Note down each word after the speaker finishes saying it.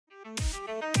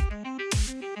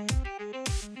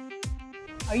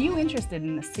Are you interested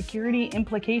in the security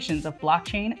implications of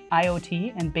blockchain,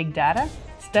 IoT, and big data?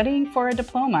 Studying for a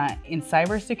diploma in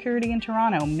cybersecurity in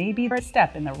Toronto may be a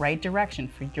step in the right direction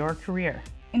for your career.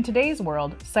 In today's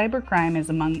world, cybercrime is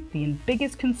among the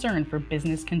biggest concern for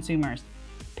business consumers.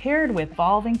 Paired with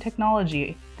evolving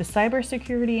technology, the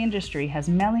cybersecurity industry has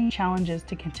many challenges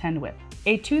to contend with.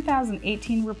 A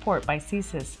 2018 report by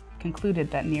CSIS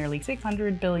concluded that nearly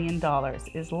 $600 billion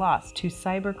is lost to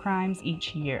cybercrimes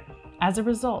each year. As a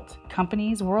result,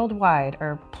 companies worldwide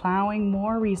are plowing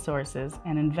more resources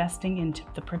and investing into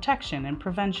the protection and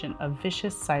prevention of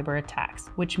vicious cyber attacks,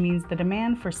 which means the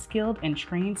demand for skilled and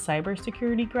trained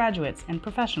cybersecurity graduates and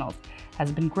professionals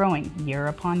has been growing year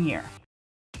upon year.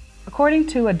 According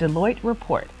to a Deloitte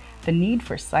report, the need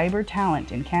for cyber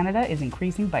talent in Canada is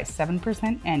increasing by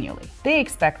 7% annually. They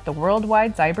expect the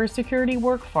worldwide cybersecurity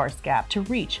workforce gap to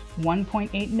reach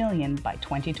 1.8 million by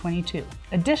 2022.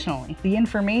 Additionally, the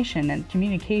Information and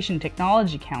Communication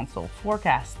Technology Council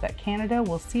forecasts that Canada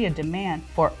will see a demand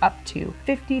for up to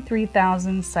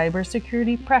 53,000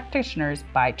 cybersecurity practitioners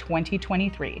by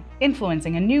 2023,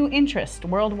 influencing a new interest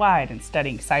worldwide in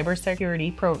studying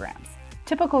cybersecurity programs.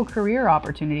 Typical career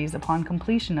opportunities upon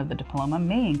completion of the diploma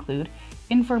may include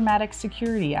informatics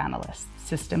security analysts,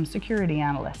 system security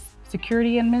analysts,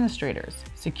 security administrators,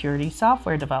 security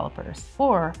software developers,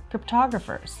 or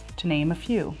cryptographers, to name a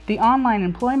few. The online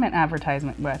employment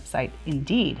advertisement website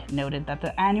Indeed noted that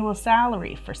the annual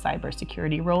salary for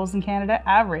cybersecurity roles in Canada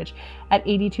average at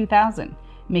 $82,000,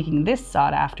 making this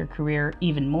sought-after career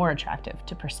even more attractive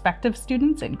to prospective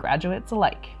students and graduates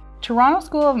alike. Toronto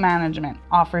School of Management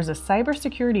offers a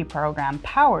cybersecurity program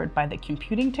powered by the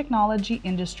Computing Technology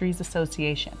Industries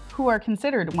Association, who are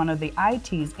considered one of the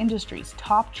IT's industry's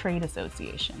top trade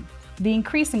associations. The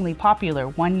increasingly popular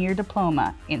one-year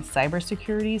diploma in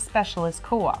Cybersecurity Specialist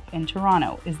Co-op in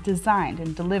Toronto is designed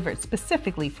and delivered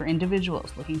specifically for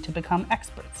individuals looking to become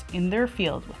experts in their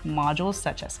field with modules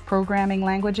such as programming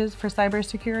languages for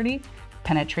cybersecurity,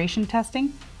 penetration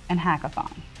testing, and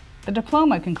hackathon. The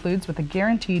diploma concludes with a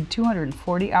guaranteed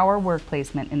 240-hour work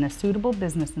placement in a suitable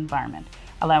business environment,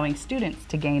 allowing students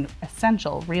to gain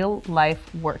essential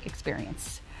real-life work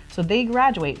experience, so they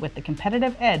graduate with the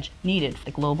competitive edge needed for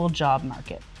the global job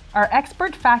market. Our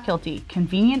expert faculty,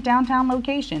 convenient downtown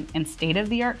location, and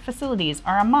state-of-the-art facilities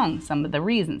are among some of the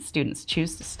reasons students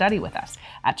choose to study with us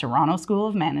at Toronto School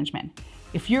of Management.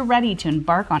 If you're ready to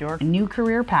embark on your new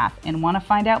career path and want to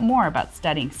find out more about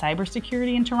studying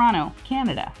cybersecurity in Toronto,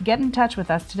 Canada, get in touch with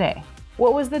us today.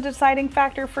 What was the deciding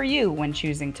factor for you when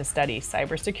choosing to study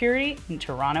cybersecurity in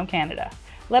Toronto, Canada?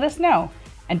 Let us know,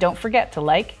 and don't forget to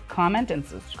like, comment, and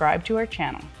subscribe to our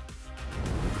channel.